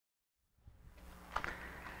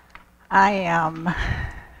I am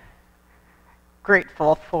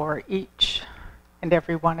grateful for each and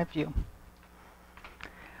every one of you.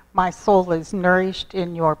 My soul is nourished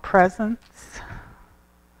in your presence,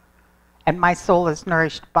 and my soul is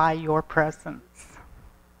nourished by your presence.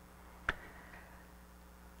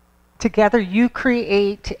 Together you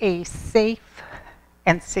create a safe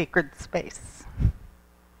and sacred space,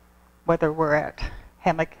 whether we're at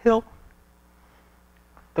Hammock Hill,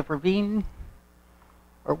 the Ravine,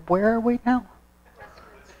 or where are we now?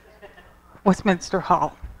 Westminster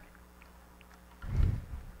Hall.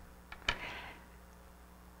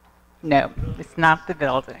 No, it's not the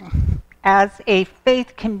building. As a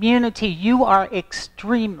faith community, you are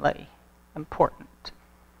extremely important.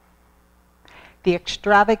 The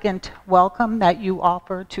extravagant welcome that you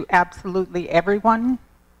offer to absolutely everyone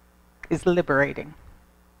is liberating.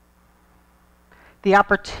 The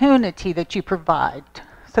opportunity that you provide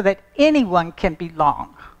so that anyone can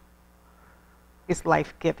belong is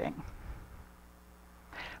life-giving.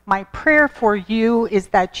 My prayer for you is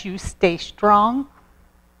that you stay strong,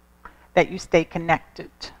 that you stay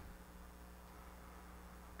connected,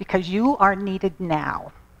 because you are needed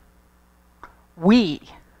now. We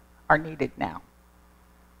are needed now,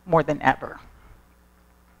 more than ever.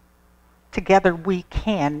 Together we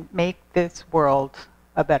can make this world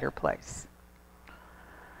a better place.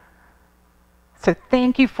 So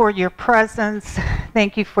thank you for your presence.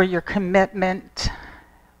 Thank you for your commitment.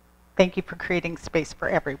 Thank you for creating space for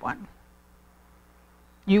everyone.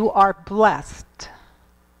 You are blessed,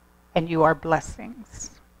 and you are blessings.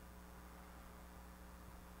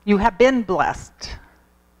 You have been blessed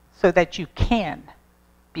so that you can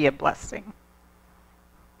be a blessing.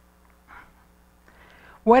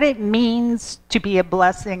 What it means to be a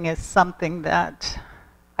blessing is something that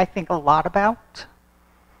I think a lot about.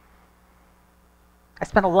 I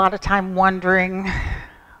spent a lot of time wondering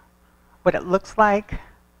what it looks like,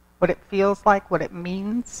 what it feels like, what it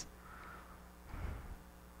means.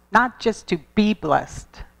 Not just to be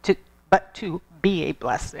blessed, but to be a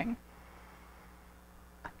blessing.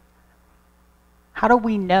 How do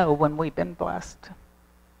we know when we've been blessed?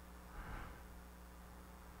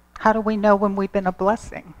 How do we know when we've been a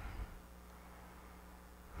blessing?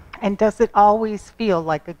 And does it always feel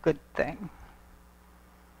like a good thing?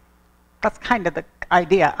 That's kind of the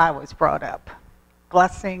idea I was brought up.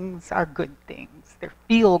 Blessings are good things. They're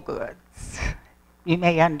feel-goods. You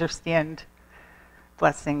may understand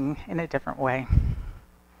blessing in a different way.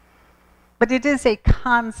 But it is a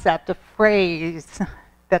concept, a phrase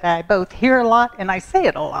that I both hear a lot and I say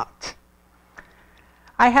it a lot.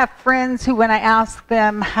 I have friends who, when I ask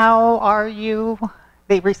them, how are you?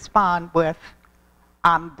 They respond with,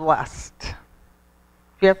 I'm blessed. Do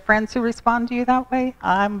you have friends who respond to you that way?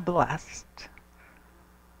 I'm blessed.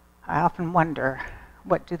 I often wonder,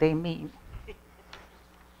 what do they mean?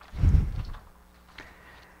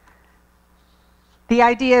 The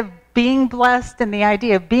idea of being blessed and the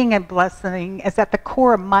idea of being a blessing is at the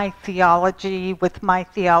core of my theology, with my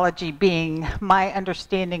theology being my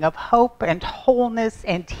understanding of hope and wholeness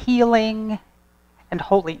and healing and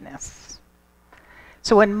holiness.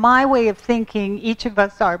 So in my way of thinking, each of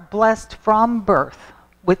us are blessed from birth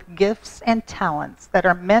with gifts and talents that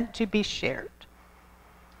are meant to be shared.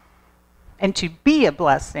 And to be a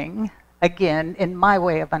blessing, again, in my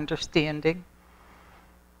way of understanding,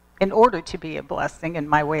 in order to be a blessing, in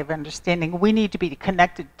my way of understanding, we need to be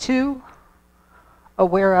connected to,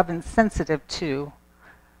 aware of, and sensitive to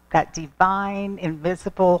that divine,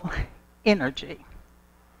 invisible energy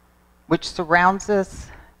which surrounds us,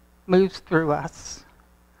 moves through us,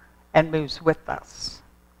 and moves with us.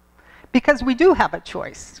 Because we do have a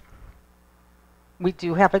choice. We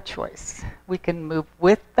do have a choice. We can move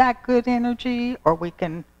with that good energy, or we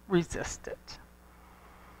can resist it.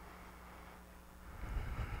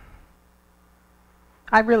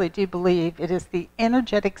 I really do believe it is the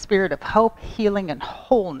energetic spirit of hope, healing, and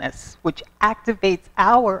wholeness which activates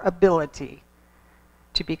our ability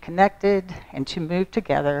to be connected and to move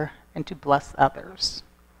together and to bless others.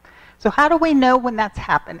 So how do we know when that's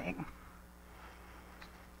happening?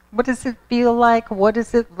 What does it feel like? What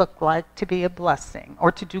does it look like to be a blessing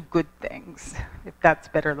or to do good things, if that's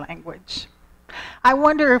better language? I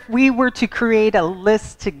wonder if we were to create a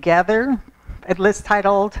list together, a list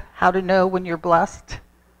titled, How to Know When You're Blessed,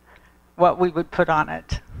 what we would put on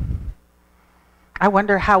it. I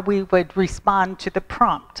wonder how we would respond to the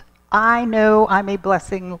prompt, I know I'm a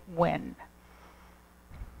blessing when.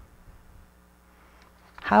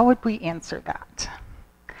 How would we answer that?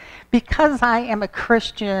 Because I am a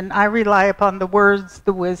Christian, I rely upon the words,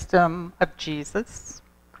 the wisdom of Jesus,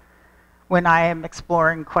 when I am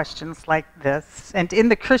exploring questions like this. And in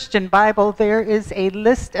the Christian Bible, there is a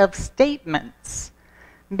list of statements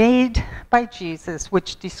made by Jesus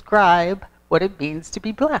which describe what it means to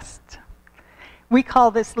be blessed. We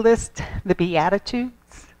call this list the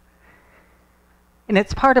Beatitudes. And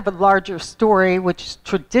it's part of a larger story which is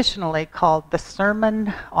traditionally called the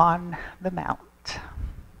Sermon on the Mount.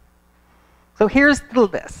 So here's the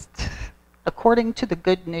list, according to the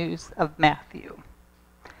Good News of Matthew.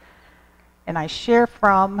 And I share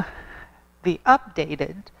from the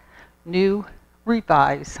updated, New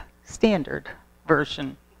Revised Standard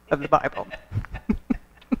Version of the Bible.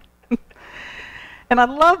 And I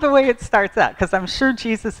love the way it starts out, because I'm sure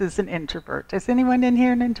Jesus is an introvert. Is anyone in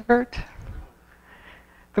here an introvert?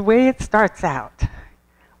 The way it starts out,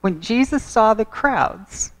 when Jesus saw the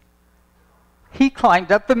crowds, he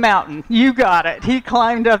climbed up the mountain. You got it. He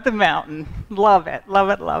climbed up the mountain. Love it, love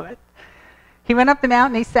it, love it. He went up the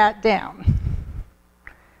mountain, he sat down.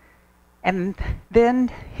 And then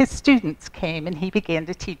his students came and he began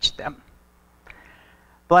to teach them.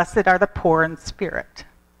 Blessed are the poor in spirit.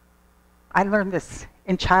 I learned this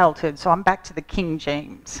in childhood, so I'm back to the King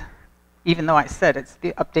James, even though I said it's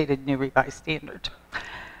the updated New Revised Standard.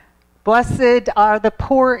 Blessed are the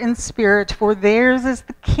poor in spirit, for theirs is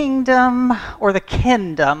the kingdom, or the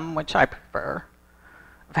kingdom, which I prefer,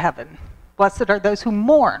 of heaven. Blessed are those who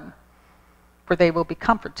mourn, for they will be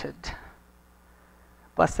comforted.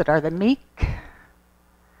 Blessed are the meek.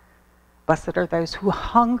 Blessed are those who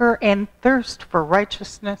hunger and thirst for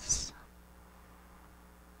righteousness.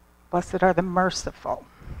 Blessed are the merciful.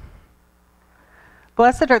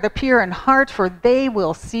 Blessed are the pure in heart, for they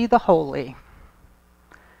will see the holy.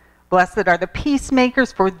 Blessed are the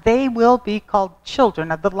peacemakers, for they will be called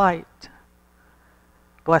children of the light.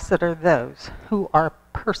 Blessed are those who are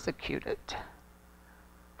persecuted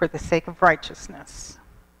for the sake of righteousness.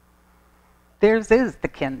 Theirs is the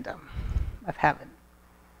kingdom of heaven.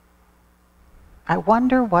 I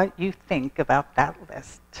wonder what you think about that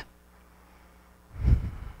list.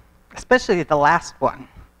 Especially the last one.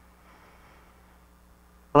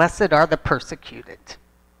 Blessed are the persecuted.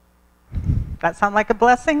 That sound like a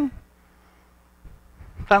blessing?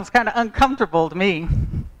 Sounds kind of uncomfortable to me.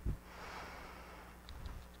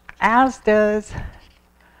 As does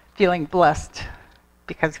feeling blessed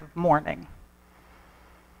because of mourning.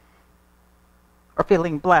 Or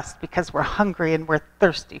feeling blessed because we're hungry and we're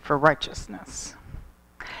thirsty for righteousness.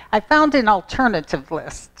 I found an alternative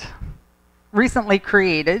list recently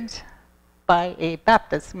created by a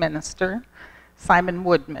Baptist minister, Simon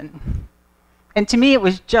Woodman. And to me, it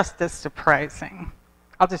was just as surprising.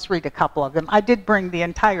 I'll just read a couple of them. I did bring the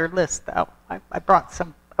entire list, though. I brought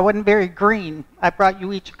some. I wasn't very green. I brought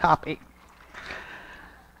you each a copy.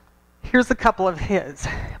 Here's a couple of his.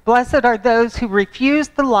 Blessed are those who refuse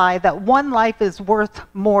the lie that one life is worth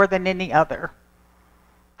more than any other.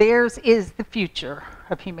 Theirs is the future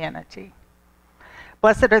of humanity.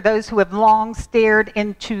 Blessed are those who have long stared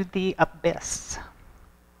into the abyss.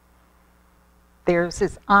 Theirs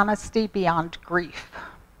is honesty beyond grief.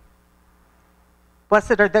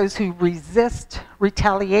 Blessed are those who resist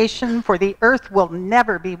retaliation, for the earth will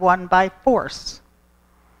never be won by force.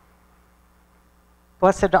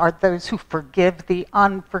 Blessed are those who forgive the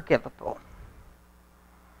unforgivable,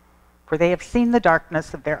 for they have seen the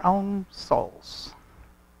darkness of their own souls.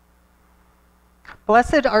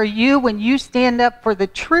 Blessed are you when you stand up for the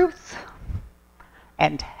truth,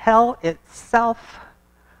 and hell itself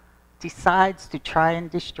decides to try and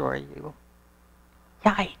destroy you.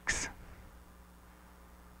 Yikes.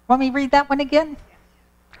 Want me to read that one again?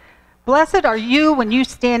 Blessed are you when you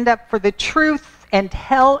stand up for the truth, and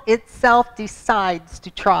hell itself decides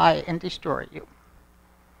to try and destroy you.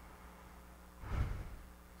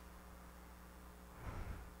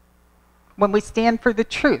 When we stand for the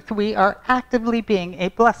truth, we are actively being a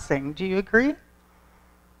blessing. Do you agree?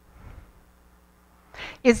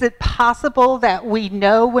 Is it possible that we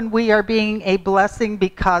know when we are being a blessing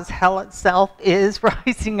because hell itself is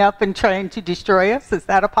rising up and trying to destroy us? Is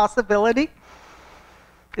that a possibility?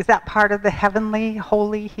 Is that part of the heavenly,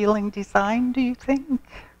 holy, healing design, do you think?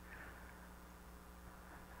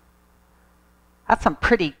 That's some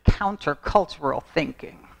pretty countercultural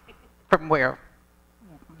thinking from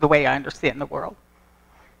the way I understand the world.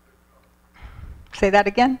 Say that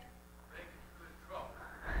again?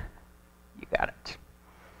 You got it.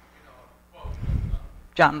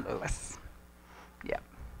 John Lewis. Yep.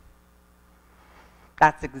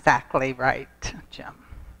 That's exactly right, Jim.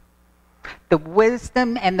 The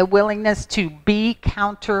wisdom and the willingness to be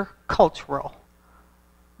countercultural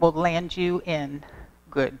will land you in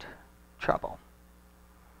good trouble.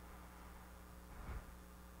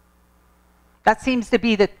 That seems to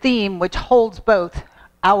be the theme which holds both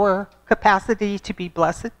our capacity to be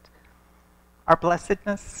blessed, our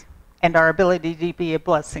blessedness, and our ability to be a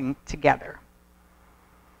blessing together.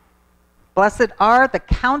 Blessed are the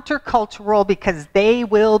countercultural because they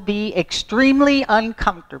will be extremely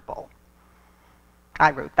uncomfortable.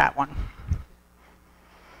 I wrote that one.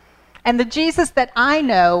 And the Jesus that I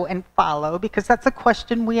know and follow, because that's a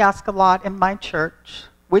question we ask a lot in my church,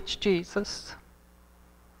 which Jesus?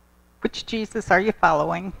 Which Jesus are you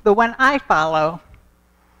following? The one I follow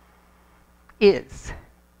is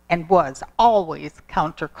and was always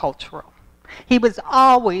countercultural. He was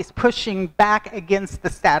always pushing back against the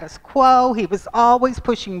status quo. He was always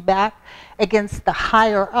pushing back against the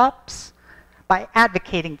higher ups by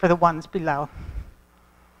advocating for the ones below.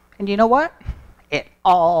 And you know what? It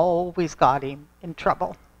always got him in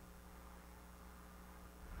trouble.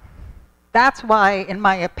 That's why, in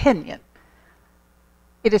my opinion,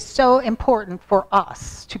 it is so important for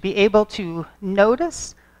us to be able to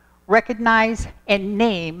notice, recognize, and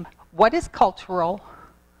name what is cultural,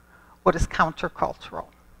 what is countercultural,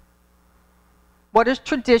 what is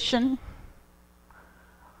tradition,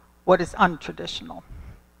 what is untraditional,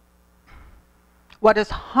 what is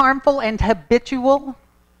harmful and habitual,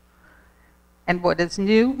 and what is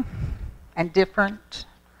new and different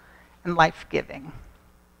and life-giving.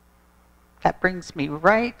 That brings me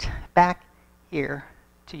right back here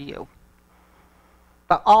to you.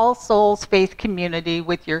 The All Souls Faith Community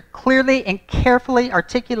with your clearly and carefully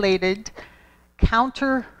articulated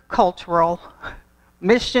countercultural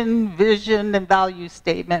mission, vision, and value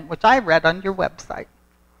statement, which I read on your website.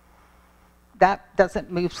 That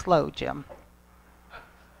doesn't move slow, Jim.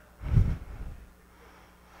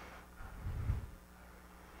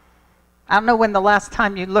 I don't know when the last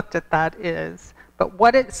time you looked at that is, but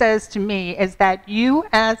what it says to me is that you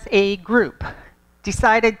as a group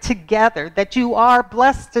decided together that you are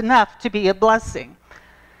blessed enough to be a blessing,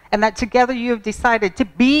 and that together you have decided to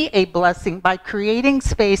be a blessing by creating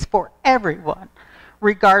space for everyone,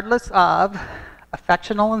 regardless of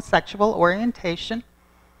affectional and sexual orientation.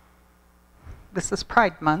 This is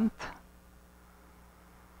Pride Month.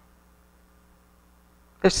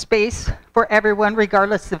 There's space for everyone,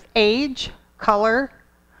 regardless of age, color,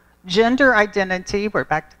 gender identity, we're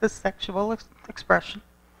back to the sexual expression,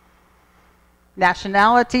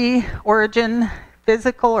 nationality, origin,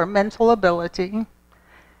 physical or mental ability.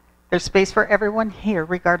 There's space for everyone here,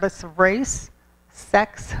 regardless of race,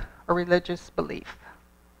 sex, or religious belief.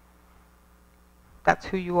 That's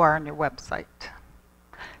who you are on your website.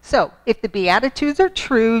 So, if the Beatitudes are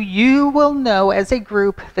true, you will know as a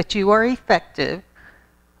group that you are effective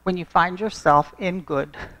when you find yourself in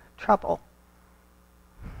good trouble.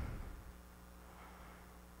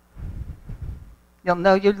 You'll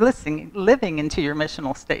know you're living into your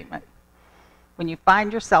missional statement when you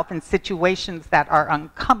find yourself in situations that are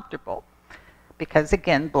uncomfortable. Because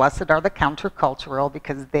again, blessed are the countercultural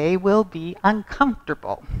because they will be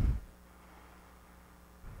uncomfortable.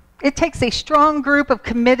 It takes a strong group of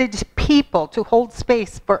committed people to hold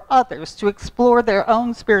space for others to explore their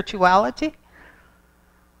own spirituality.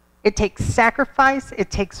 It takes sacrifice,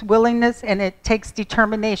 it takes willingness, and it takes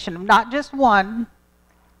determination. Not just one,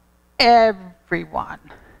 everyone.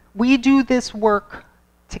 We do this work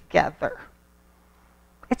together.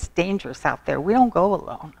 It's dangerous out there. We don't go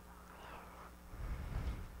alone.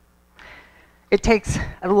 It takes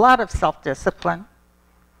a lot of self-discipline,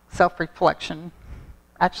 self-reflection.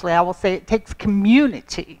 Actually, I will say it takes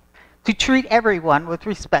community to treat everyone with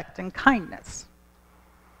respect and kindness.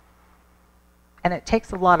 And it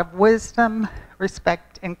takes a lot of wisdom,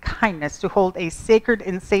 respect, and kindness to hold a sacred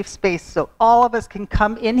and safe space so all of us can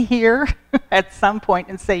come in here at some point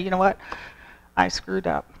and say, you know what, I screwed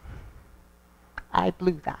up. I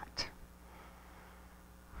blew that.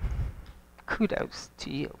 Kudos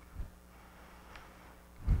to you.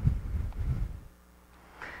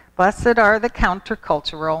 Blessed are the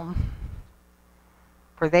countercultural,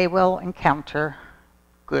 for they will encounter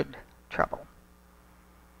good trouble.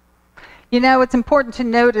 You know, it's important to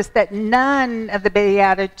notice that none of the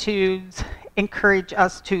Beatitudes encourage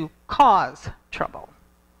us to cause trouble,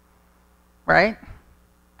 right?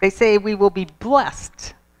 They say we will be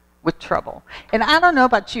blessed with trouble. And I don't know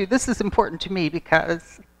about you, this is important to me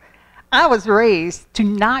because I was raised to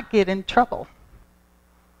not get in trouble.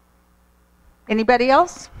 Anybody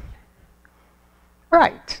else?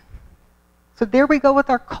 Right. So there we go with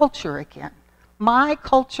our culture again. My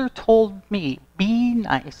culture told me, be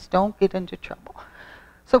nice, don't get into trouble.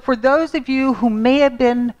 So for those of you who may have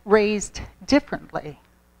been raised differently,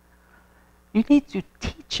 you need to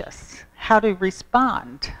teach us how to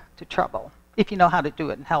respond to trouble, if you know how to do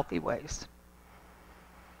it in healthy ways.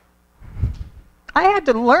 I had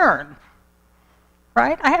to learn,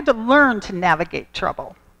 right? I had to learn to navigate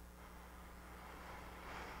trouble.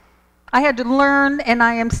 I had to learn, and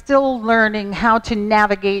I am still learning, how to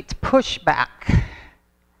navigate pushback,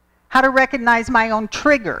 how to recognize my own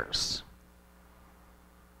triggers.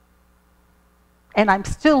 And I'm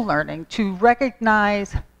still learning to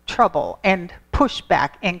recognize trouble and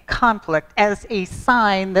pushback and conflict as a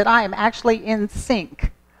sign that I am actually in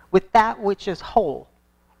sync with that which is whole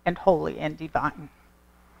and holy and divine.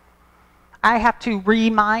 I have to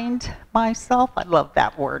remind myself, I love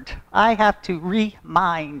that word, I have to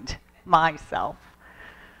remind myself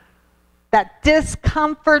that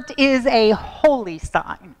discomfort is a holy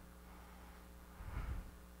sign.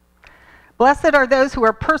 Blessed are those who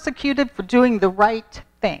are persecuted for doing the right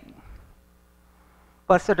thing.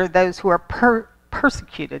 Blessed are those who are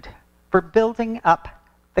persecuted for building up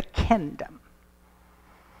the kingdom.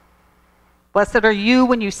 Blessed are you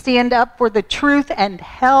when you stand up for the truth and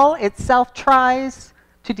hell itself tries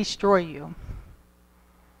to destroy you.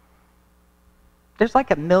 There's like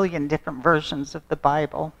 1 million different versions of the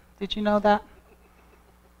Bible. Did you know that?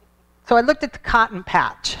 So I looked at the cotton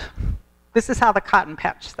patch. This is how the cotton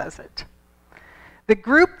patch says it. The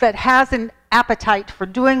group that has an appetite for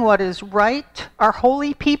doing what is right are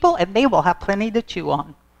holy people, and they will have plenty to chew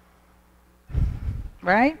on.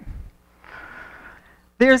 Right?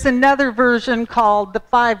 There's another version called the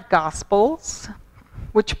Five Gospels,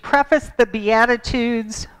 which preface the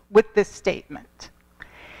Beatitudes with this statement.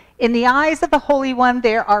 In the eyes of the Holy One,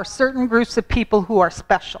 there are certain groups of people who are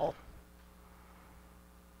special.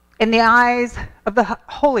 In the eyes of the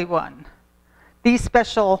Holy One, these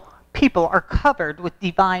special people are covered with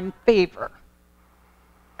divine favor.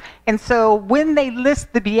 And so when they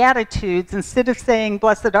list the Beatitudes, instead of saying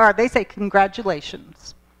blessed are, they say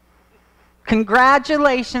congratulations.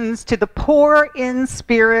 Congratulations to the poor in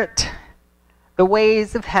spirit, the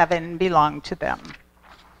ways of heaven belong to them.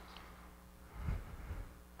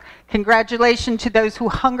 Congratulations to those who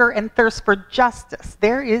hunger and thirst for justice.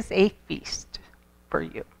 There is a feast for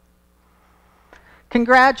you.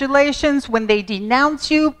 Congratulations when they denounce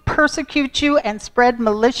you, persecute you, and spread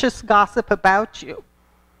malicious gossip about you.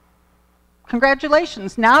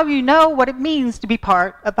 Congratulations, now you know what it means to be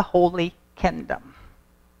part of the Holy Kingdom.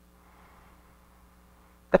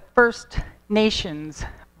 The First Nations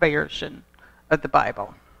version of the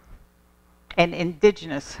Bible, an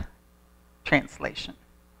indigenous translation,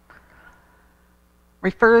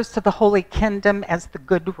 refers to the Holy Kingdom as the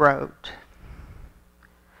good road.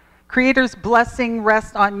 Creator's blessing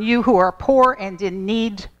rests on you who are poor and in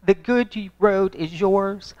need. The good road is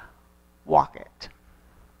yours. Walk it.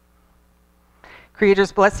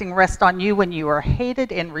 Creator's blessing rests on you when you are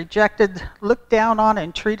hated and rejected, looked down on,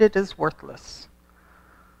 and treated as worthless,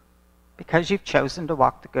 because you've chosen to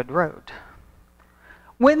walk the good road.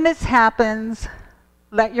 When this happens,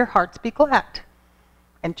 let your hearts be glad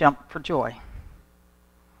and jump for joy.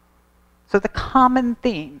 So the common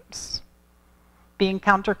themes: being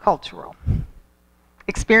countercultural,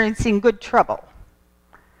 experiencing good trouble,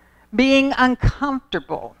 being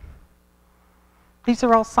uncomfortable. These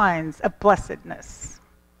are all signs of blessedness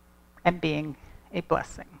and being a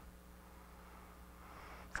blessing.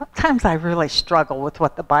 Sometimes I really struggle with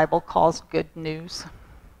what the Bible calls good news.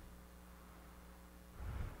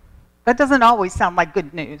 That doesn't always sound like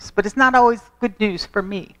good news, but it's not always good news for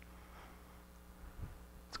me.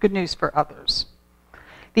 It's good news for others.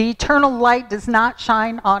 The eternal light does not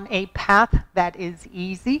shine on a path that is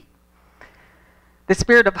easy. The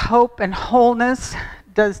spirit of hope and wholeness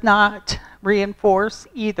does not reinforce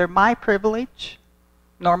either my privilege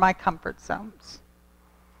nor my comfort zones.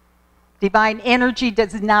 Divine energy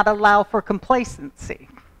does not allow for complacency.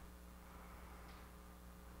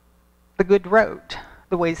 The good road,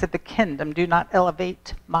 the ways of the kingdom, do not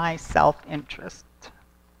elevate my self-interest.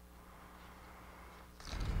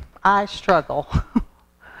 I struggle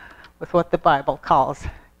with what the Bible calls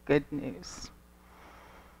good news.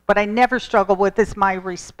 What I never struggle with is my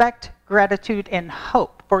respect, gratitude, and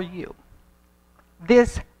hope for you,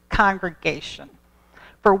 this congregation,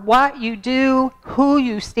 for what you do, who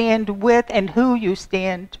you stand with, and who you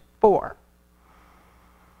stand for.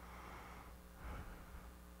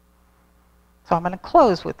 So I'm going to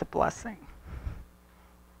close with a blessing,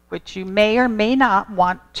 which you may or may not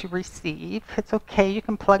want to receive. It's okay, you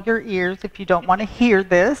can plug your ears if you don't want to hear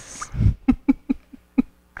this.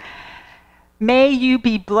 May you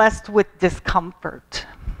be blessed with discomfort,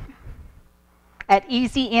 at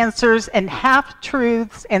easy answers and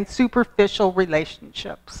half-truths and superficial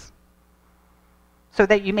relationships, so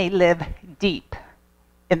that you may live deep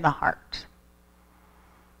in the heart.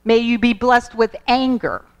 May you be blessed with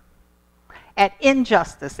anger at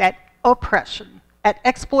injustice, at oppression, at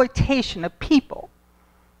exploitation of people,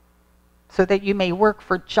 so that you may work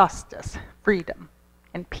for justice, freedom,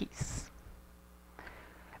 and peace.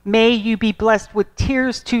 May you be blessed with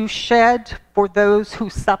tears to shed for those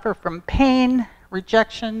who suffer from pain,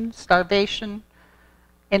 rejection, starvation,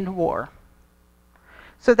 and war,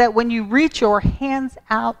 so that when you reach your hands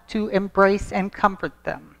out to embrace and comfort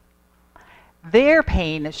them, their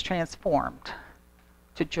pain is transformed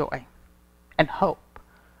to joy and hope,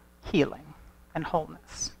 healing, and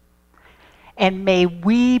wholeness. And may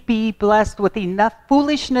we be blessed with enough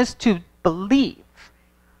foolishness to believe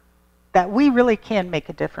that we really can make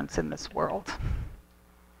a difference in this world,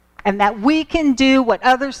 and that we can do what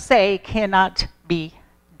others say cannot be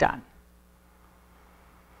done.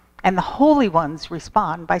 And the holy ones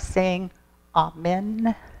respond by saying,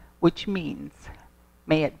 Amen, which means,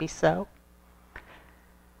 may it be so.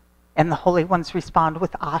 And the holy ones respond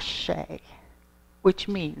with Ashe, which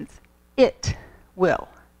means, it will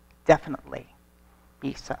definitely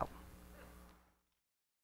be so.